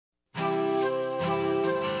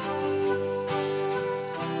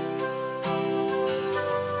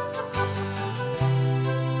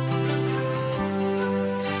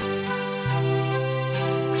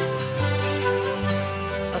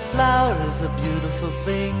is a beautiful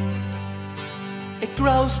thing. It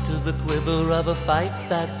grows to the quiver of a fife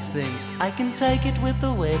that sings. I can take it with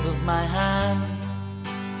the wave of my hand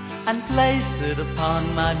and place it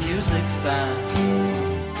upon my music stand.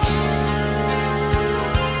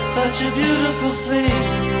 Such a beautiful thing.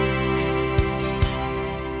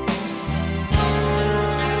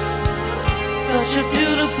 Such a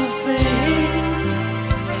beautiful thing.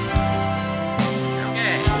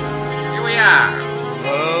 Okay, here we are.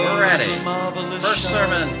 We're ready. First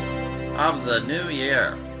sermon of the new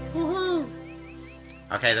year. Woohoo!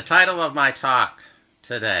 Okay, the title of my talk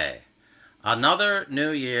today: Another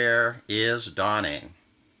New Year is Dawning.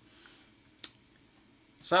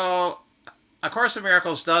 So, A Course in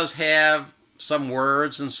Miracles does have some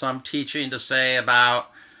words and some teaching to say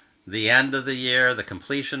about the end of the year, the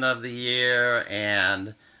completion of the year,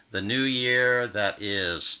 and the new year that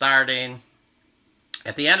is starting.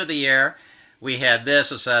 At the end of the year, we had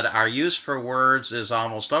this. It said, our use for words is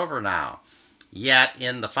almost over now. Yet,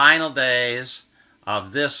 in the final days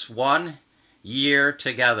of this one year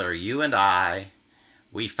together, you and I,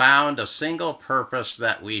 we found a single purpose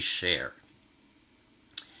that we shared.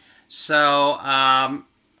 So,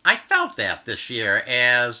 I felt that this year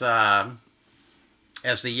as the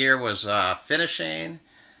year was finishing.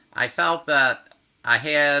 I felt that I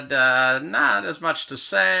had not as much to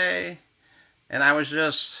say, and I was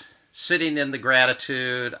just sitting in the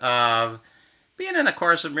gratitude of being an A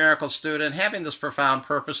Course in Miracles student, having this profound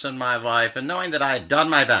purpose in my life, and knowing that I had done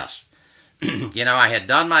my best. You know, I had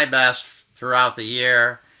done my best throughout the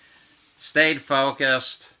year, stayed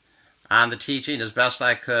focused on the teaching as best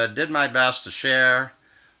I could, did my best to share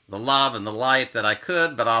the love and the light that I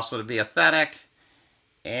could, but also to be authentic,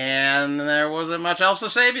 and there wasn't much else to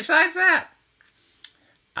say besides that.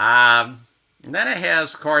 And then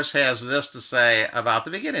the Course has this to say about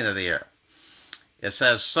the beginning of the year. It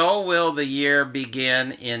says, so will the year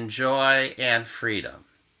begin in joy and freedom.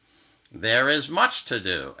 There is much to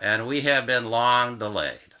do, and we have been long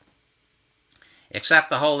delayed.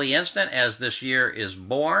 Accept the holy instant as this year is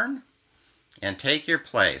born, and take your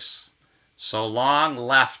place, so long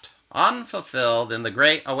left unfulfilled in the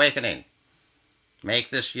great awakening. Make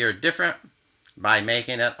this year different by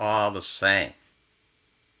making it all the same.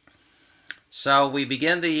 So we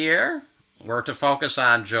begin the year. We're to focus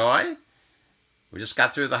on joy. We just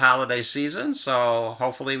got through the holiday season, so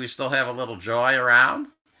hopefully we still have a little joy around.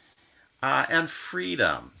 And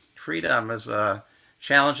freedom. Freedom is a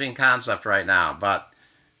challenging concept right now, but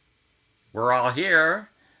we're all here.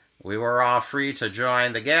 We were all free to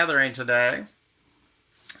join the gathering today.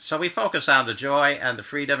 So we focus on the joy and the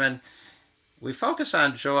freedom, and we focus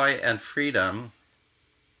on joy and freedom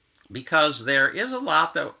because there is a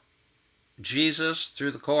lot that Jesus,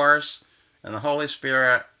 through the Course and the Holy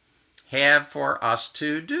Spirit, have for us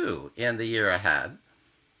to do in the year ahead.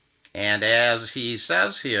 And as he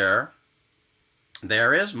says here,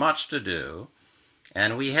 there is much to do,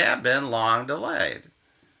 and we have been long delayed.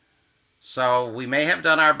 So we may have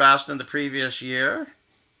done our best in the previous year,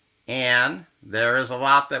 and there is a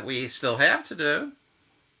lot that we still have to do,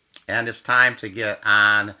 and it's time to get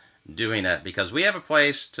on doing it because we have a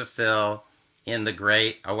place to fill in the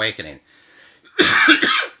Great Awakening.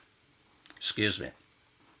 Excuse me.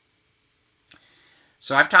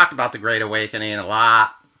 So I've talked about the Great Awakening a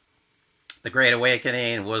lot. The Great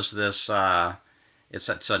Awakening was this,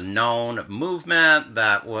 it's a known movement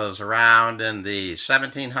that was around in the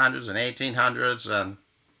 1700s and 1800s, and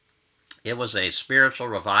it was a spiritual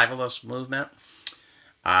revivalist movement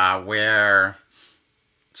where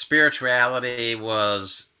spirituality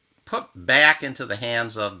was put back into the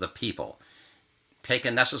hands of the people,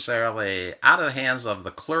 taken necessarily out of the hands of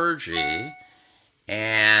the clergy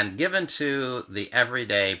and given to the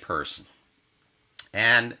everyday person.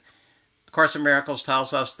 And A Course in Miracles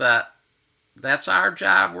tells us that that's our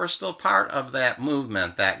job. We're still part of that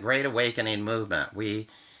movement, that Great Awakening movement. We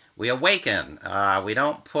awaken. We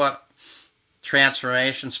don't put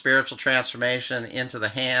transformation, spiritual transformation, into the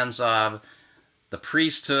hands of the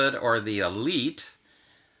priesthood or the elite.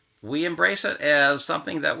 We embrace it as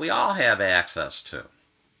something that we all have access to.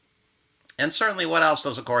 And certainly, what else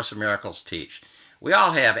does A Course in Miracles teach? We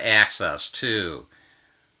all have access to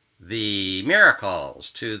the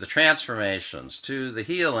miracles, to the transformations, to the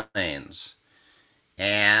healings.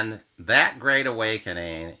 And that Great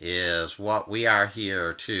Awakening is what we are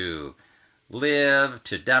here to live,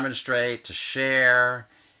 to demonstrate, to share,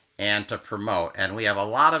 and to promote. And we have a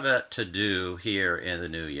lot of it to do here in the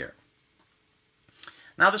new year.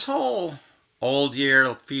 Now, this whole old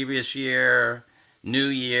year, previous year, new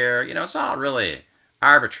year, it's all really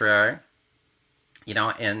arbitrary.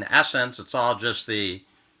 In essence, it's all just the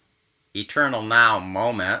eternal now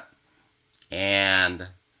moment, and,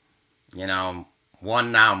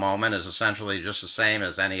 one now moment is essentially just the same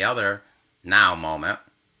as any other now moment.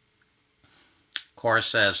 Course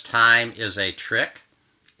says time is a trick,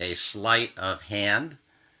 a sleight of hand,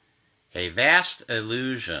 a vast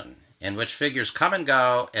illusion in which figures come and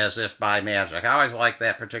go as if by magic. I always like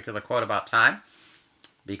that particular quote about time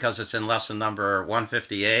because it's in lesson number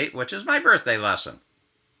 158, which is my birthday lesson.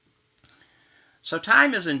 So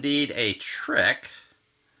time is indeed a trick.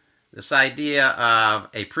 This idea of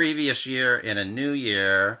a previous year in a new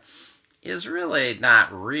year is really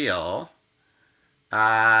not real.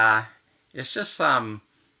 It's just some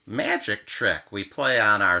magic trick we play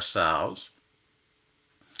on ourselves.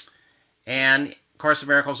 And Course in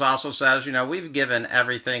Miracles also says, we've given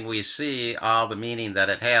everything we see all the meaning that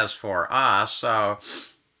it has for us. So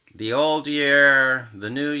the old year, the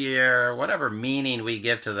new year, whatever meaning we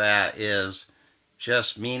give to that is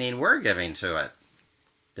just meaning we're giving to it.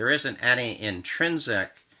 There isn't any intrinsic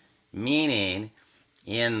meaning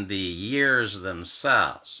in the years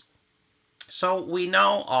themselves. So we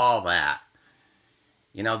know all that.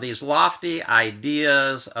 These lofty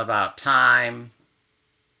ideas about time,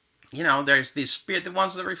 there's the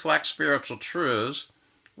ones that reflect spiritual truths.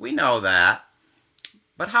 We know that.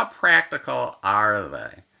 But how practical are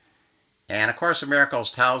they? And A Course in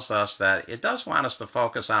Miracles tells us that it does want us to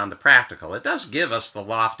focus on the practical. It does give us the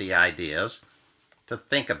lofty ideas to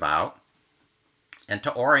think about and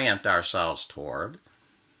to orient ourselves toward.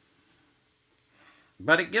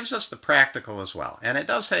 But it gives us the practical as well. And it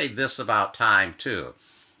does say this about time too.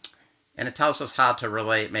 And it tells us how to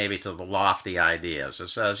relate maybe to the lofty ideas. It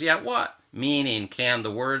says, what meaning can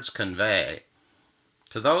the words convey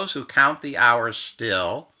to those who count the hours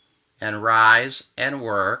still and rise and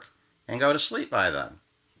work and go to sleep by them?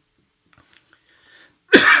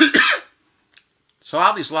 So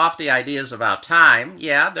all these lofty ideas about time,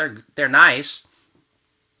 they're nice,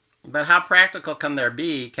 but how practical can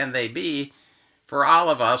they be for all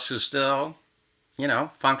of us who still,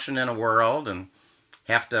 function in a world and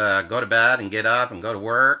have to go to bed and get up and go to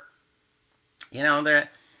work? They're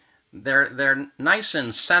nice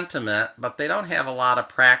in sentiment, but they don't have a lot of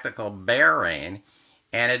practical bearing,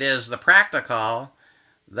 and it is the practical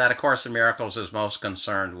that A Course in Miracles is most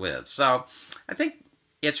concerned with. So I think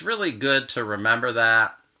it's really good to remember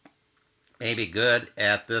that, maybe good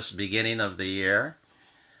at this beginning of the year,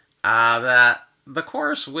 that the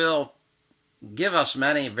Course will give us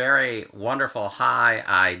many very wonderful high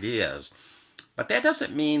ideas. But that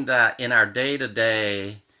doesn't mean that in our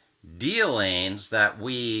day-to-day dealings that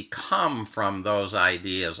we come from those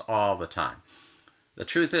ideas all the time. The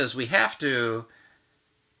truth is we have to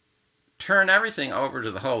turn everything over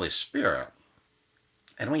to the Holy Spirit.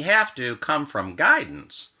 And we have to come from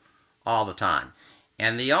guidance all the time.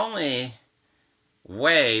 And the only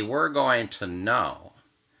way we're going to know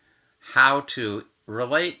how to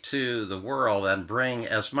relate to the world and bring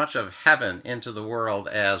as much of heaven into the world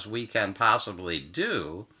as we can possibly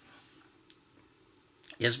do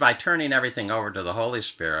is by turning everything over to the Holy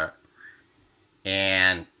Spirit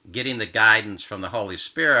and getting the guidance from the Holy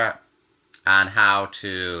Spirit on how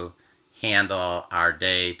to handle our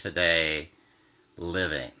day-to-day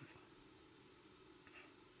living.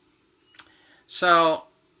 So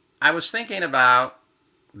I was thinking about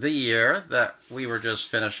the year that we were just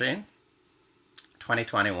finishing,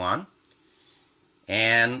 2021,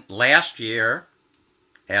 and last year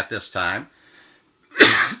at this time,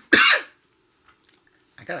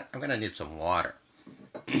 I'm going to need some water.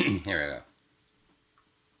 Here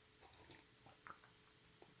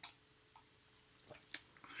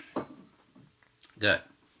we go. Good.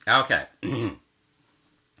 Okay.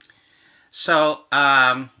 So,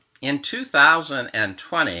 in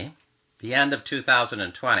 2020, the end of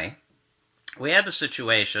 2020, we had the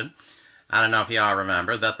situation, I don't know if you all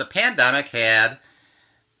remember, that the pandemic had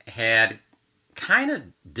kind of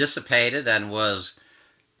dissipated and was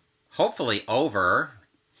hopefully over,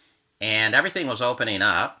 and everything was opening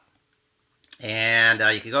up, and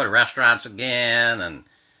you could go to restaurants again, and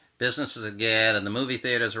businesses again, and the movie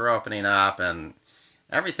theaters were opening up, and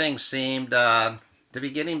everything seemed to be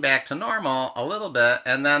getting back to normal a little bit,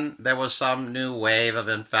 and then there was some new wave of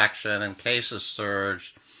infection and cases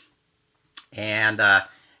surged, and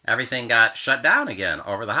everything got shut down again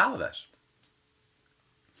over the holidays.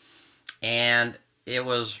 And it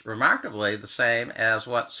was remarkably the same as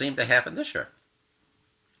what seemed to happen this year.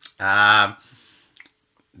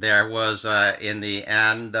 There was, in the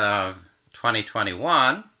end of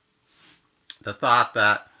 2021, the thought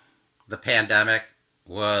that the pandemic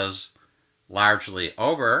was largely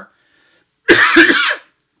over.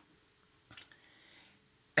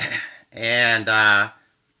 And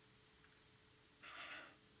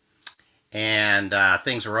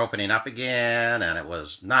things were opening up again, and it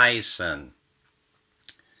was nice, and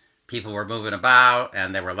people were moving about,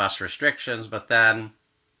 and there were less restrictions. But then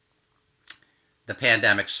the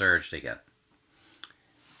pandemic surged again.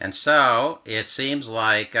 And so it seems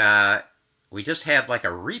like we just had like a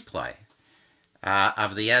replay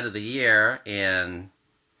of the end of the year in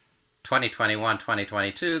 2021,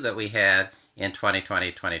 2022 that we had in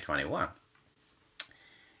 2020, 2021.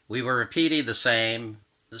 We were repeating the same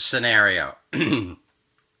scenario.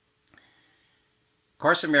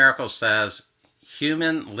 Course in Miracles says,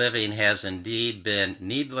 human living has indeed been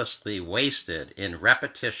needlessly wasted in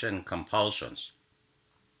repetition compulsions.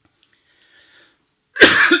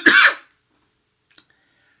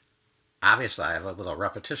 Obviously, I have a little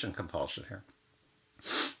repetition compulsion here.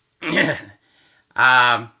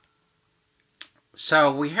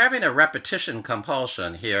 So we're having a repetition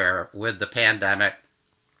compulsion here with the pandemic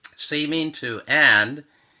seeming to end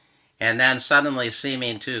and then suddenly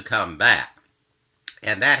seeming to come back.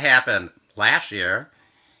 And that happened last year,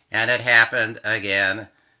 and it happened again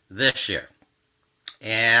this year.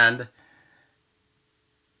 And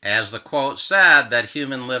as the quote said, that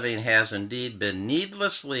human living has indeed been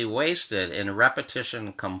needlessly wasted in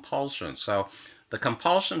repetition compulsion. So the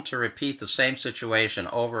compulsion to repeat the same situation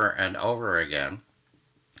over and over again.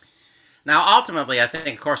 Now, ultimately, I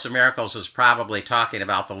think Course in Miracles is probably talking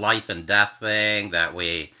about the life and death thing, that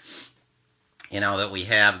we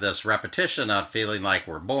have this repetition of feeling like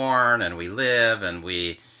we're born and we live and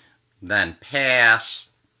we then pass,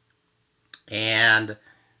 and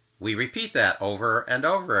we repeat that over and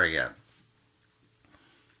over again.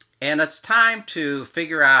 And it's time to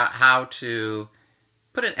figure out how to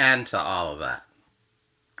put an end to all of that.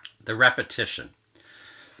 The repetition.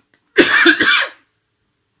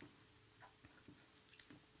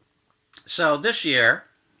 So this year,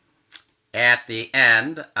 at the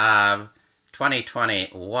end of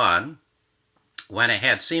 2021, when it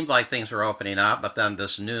had seemed like things were opening up, but then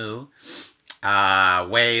this new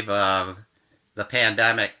wave of the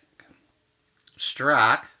pandemic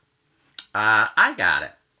struck, I got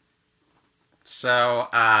it. So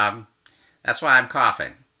that's why I'm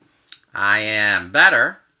coughing. I am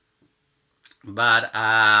better, but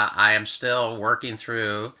I am still working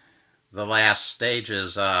through the last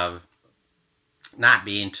stages of not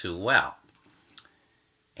being too well.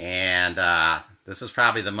 And this is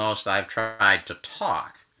probably the most I've tried to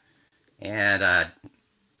talk. And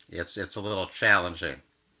it's a little challenging.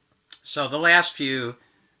 So the last few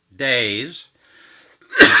days,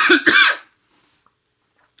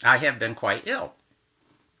 I have been quite ill.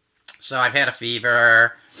 So I've had a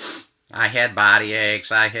fever, I had body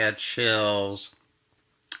aches, I had chills,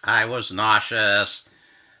 I was nauseous,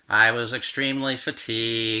 I was extremely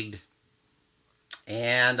fatigued,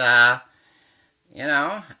 and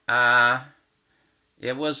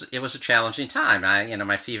it was a challenging time.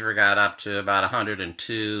 My fever got up to about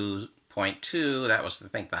 102.2. That was, I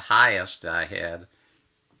think, the highest I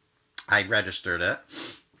registered it,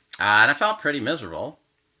 and I felt pretty miserable.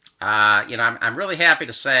 I'm really happy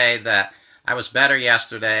to say that I was better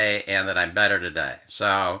yesterday and that I'm better today.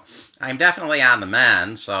 So I'm definitely on the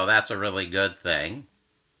mend, so that's a really good thing.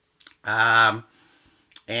 And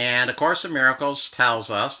A Course in Miracles tells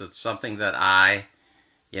us, it's something that I,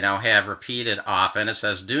 have repeated often. It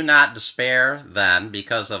says, do not despair then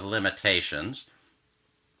because of limitations.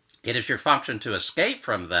 It is your function to escape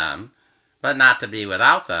from them, but not to be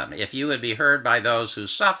without them. If you would be heard by those who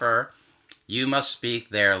suffer, you must speak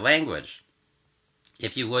their language.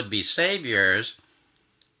 If you would be saviors,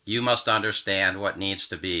 you must understand what needs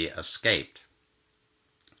to be escaped.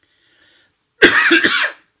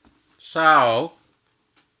 So,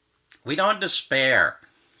 we don't despair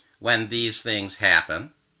when these things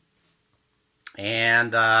happen,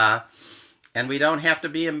 and we don't have to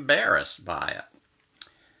be embarrassed by it.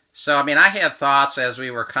 So, I had thoughts as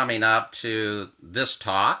we were coming up to this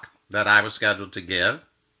talk that I was scheduled to give,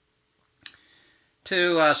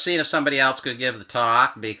 to see if somebody else could give the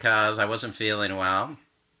talk because I wasn't feeling well.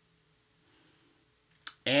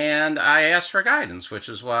 And I asked for guidance, which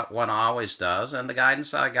is what one always does, and the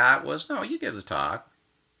guidance I got was, no, you give the talk.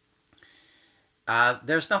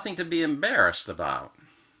 There's nothing to be embarrassed about.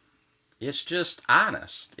 It's just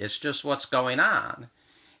honest. It's just what's going on.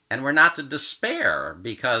 And we're not to despair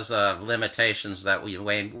because of limitations that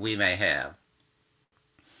we may have.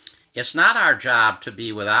 It's not our job to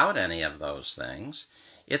be without any of those things.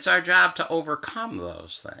 It's our job to overcome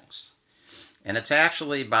those things. And it's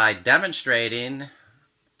actually by demonstrating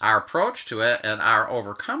our approach to it and our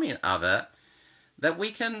overcoming of it that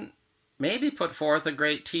we can maybe put forth a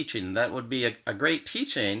great teaching. That would be a great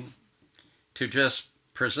teaching to just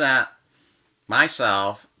present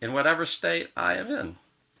myself in whatever state I am in.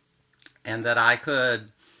 And that I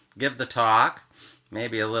could give the talk,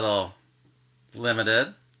 maybe a little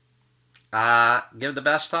limited, give the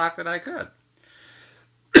best talk that I could.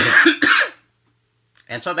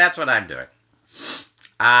 And so that's what I'm doing.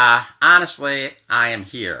 Honestly, I am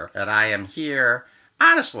here. And I am here,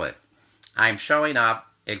 honestly. I'm showing up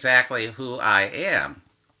exactly who I am.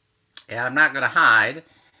 And I'm not going to hide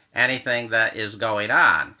anything that is going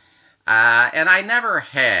on. And I never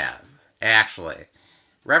have, actually.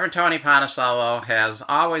 Reverend Tony Ponticello has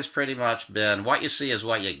always pretty much been what you see is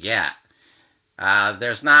what you get.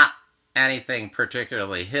 There's not anything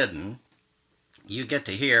particularly hidden. You get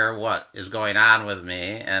to hear what is going on with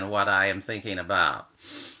me and what I am thinking about.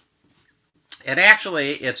 And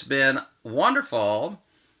actually, it's been wonderful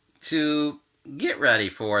to get ready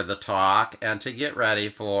for the talk and to get ready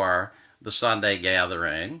for the Sunday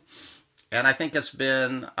gathering. And I think it's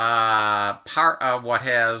been part of what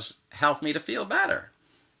has helped me to feel better.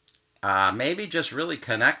 Maybe just really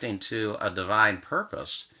connecting to a divine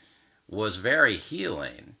purpose was very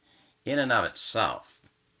healing in and of itself.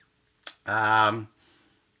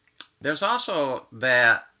 There's also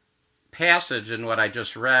that passage in what I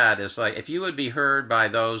just read is like, if you would be heard by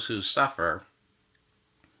those who suffer,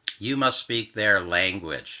 you must speak their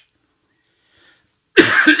language.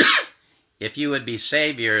 If you would be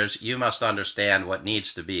saviors, you must understand what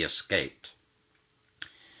needs to be escaped.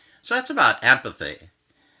 So that's about empathy.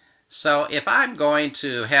 So if I'm going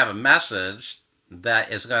to have a message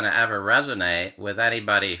that is going to ever resonate with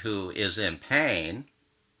anybody who is in pain,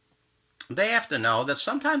 they have to know that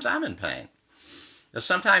sometimes I'm in pain. That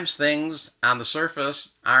sometimes things on the surface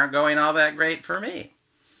aren't going all that great for me.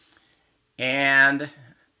 And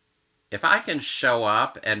if I can show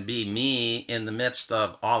up and be me in the midst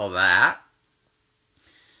of all of that,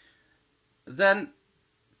 then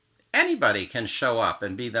anybody can show up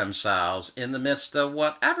and be themselves in the midst of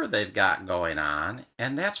whatever they've got going on,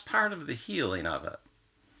 and that's part of the healing of it.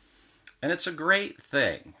 And it's a great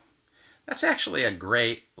thing. That's actually a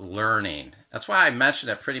great learning. That's why I mention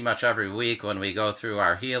it pretty much every week when we go through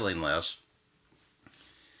our healing list,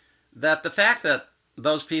 that the fact that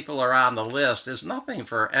those people are on the list is nothing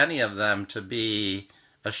for any of them to be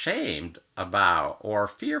ashamed about or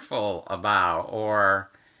fearful about or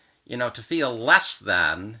to feel less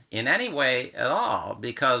than in any way at all,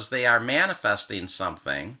 because they are manifesting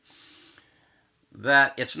something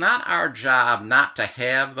that it's not our job not to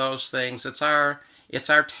have those things. It's our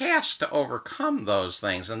task to overcome those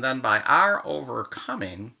things. And then by our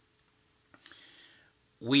overcoming,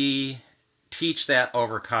 we teach that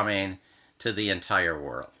overcoming to the entire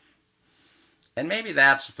world. And maybe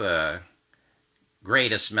that's the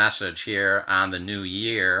greatest message here on the new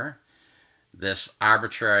year, this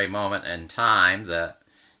arbitrary moment in time that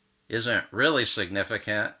isn't really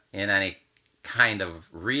significant in any kind of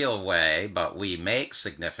real way, but we make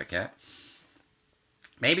significant.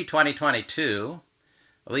 Maybe 2022,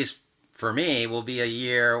 at least for me, will be a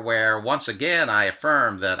year where once again I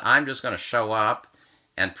affirm that I'm just going to show up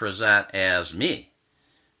and present as me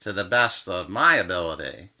to the best of my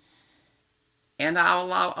ability. And I'll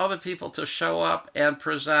allow other people to show up and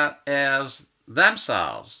present as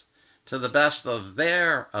themselves to the best of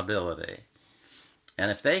their ability. And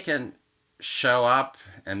if they can show up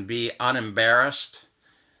and be unembarrassed,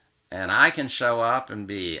 and I can show up and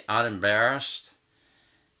be unembarrassed,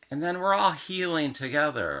 and then we're all healing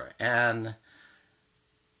together. And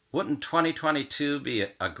wouldn't 2022 be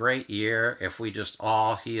a great year if we just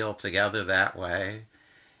all heal together that way?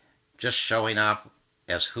 Just showing up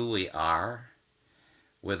as who we are,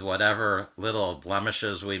 with whatever little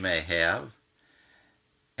blemishes we may have,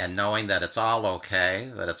 and knowing that it's all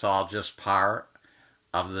okay, that it's all just part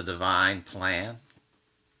of the divine plan.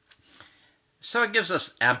 So it gives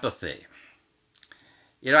us empathy.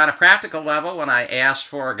 On a practical level, when I asked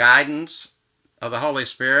for guidance of the Holy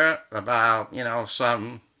Spirit about,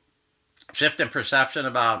 some shift in perception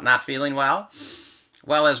about not feeling well,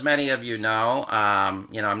 as many of you know, I'm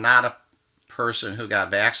not a person who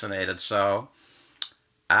got vaccinated, so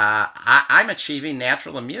I'm achieving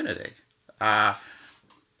natural immunity.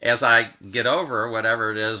 As I get over whatever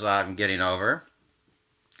it is I'm getting over,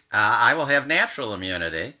 I will have natural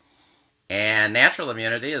immunity. And natural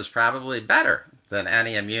immunity is probably better than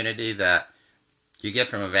any immunity that you get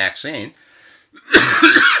from a vaccine.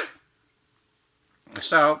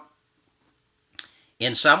 So,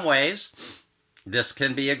 in some ways, this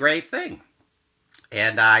can be a great thing.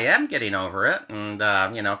 And I am getting over it. And,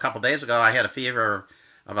 a couple days ago, I had a fever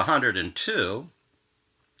of 102.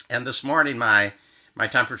 And this morning my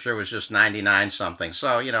temperature was just 99 something.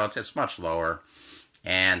 So, it's much lower,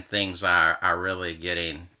 and things are really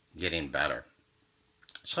getting better.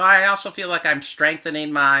 So I also feel like I'm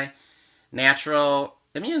strengthening my natural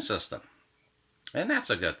immune system. And that's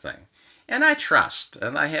a good thing. And I trust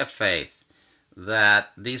and I have faith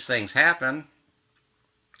that these things happen,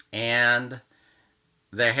 and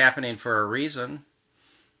they're happening for a reason.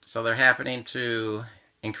 So they're happening to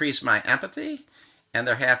increase my empathy, and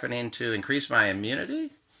they're happening to increase my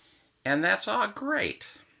immunity, and that's all great.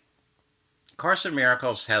 Course in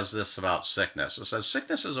Miracles has this about sickness. It says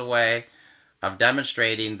sickness is a way of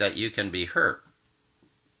demonstrating that you can be hurt.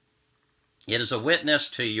 It is a witness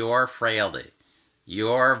to your frailty,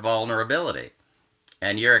 your vulnerability,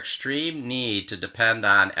 and your extreme need to depend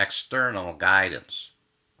on external guidance.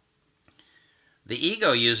 The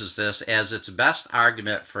ego uses this as its best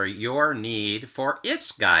argument for your need for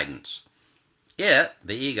its guidance. It,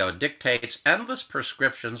 the ego, dictates endless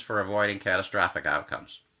prescriptions for avoiding catastrophic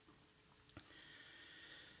outcomes.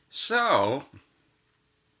 So,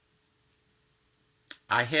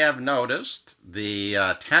 I have noticed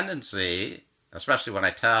the tendency, especially when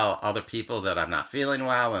I tell other people that I'm not feeling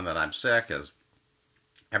well and that I'm sick, is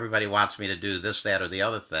everybody wants me to do this, that, or the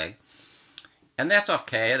other thing. And that's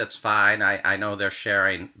okay, that's fine. I know they're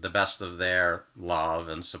sharing the best of their love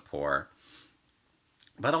and support.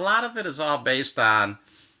 But a lot of it is all based on,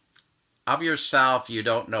 of yourself, you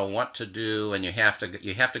don't know what to do, and you have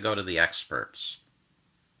to go to the experts.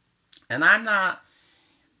 And I'm not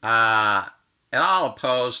at all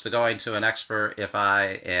opposed to going to an expert if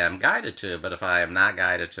I am guided to, but if I am not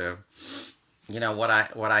guided to, what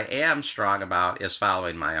I am strong about is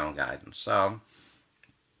following my own guidance. So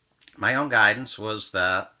my own guidance was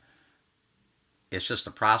that it's just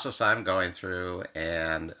a process I'm going through,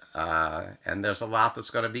 and there's a lot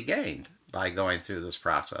that's going to be gained by going through this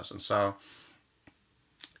process. And so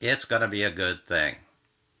it's going to be a good thing.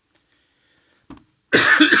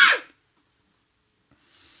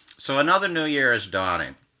 So another new year is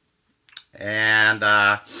dawning, and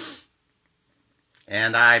I'm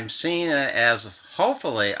seeing it as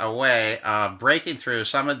hopefully a way of breaking through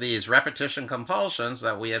some of these repetition compulsions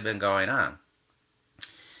that we have been going on.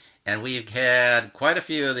 And we've had quite a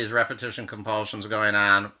few of these repetition compulsions going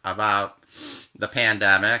on about the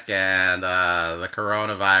pandemic and the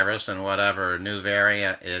coronavirus and whatever new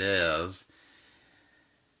variant it is.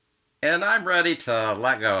 And I'm ready to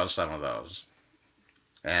let go of some of those,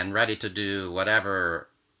 and ready to do whatever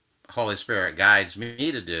Holy Spirit guides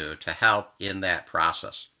me to do to help in that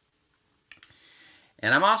process.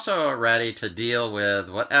 And I'm also ready to deal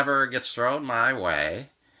with whatever gets thrown my way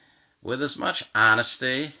with as much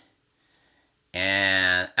honesty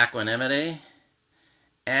and equanimity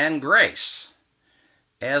and grace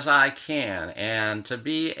as I can, and to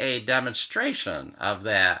be a demonstration of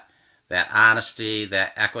that honesty,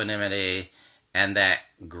 that equanimity, and that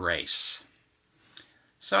grace.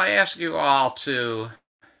 So I ask you all to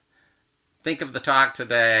think of the talk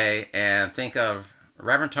today and think of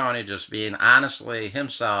Reverend Tony just being honestly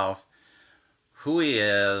himself, who he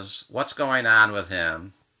is, what's going on with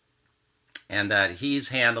him, and that he's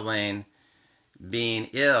handling being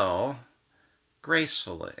ill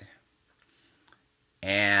gracefully.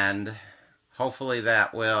 And hopefully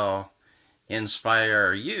that will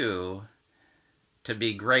inspire you to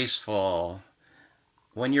be graceful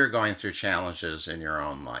when you're going through challenges in your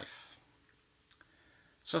own life.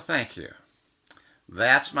 So thank you.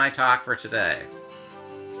 That's my talk for today.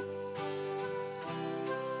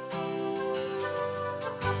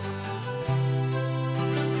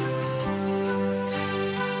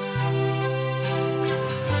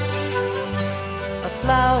 A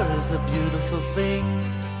flower is a beautiful thing.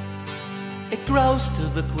 It grows to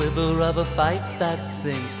the quiver of a fife that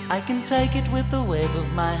sings. I can take it with the wave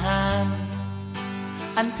of my hand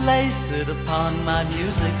and place it upon my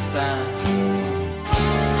music stand.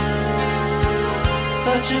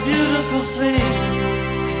 Such a beautiful thing.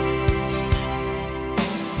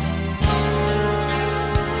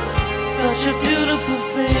 Such a beautiful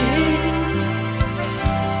thing.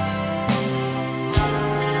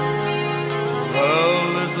 The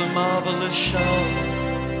world is a marvelous show.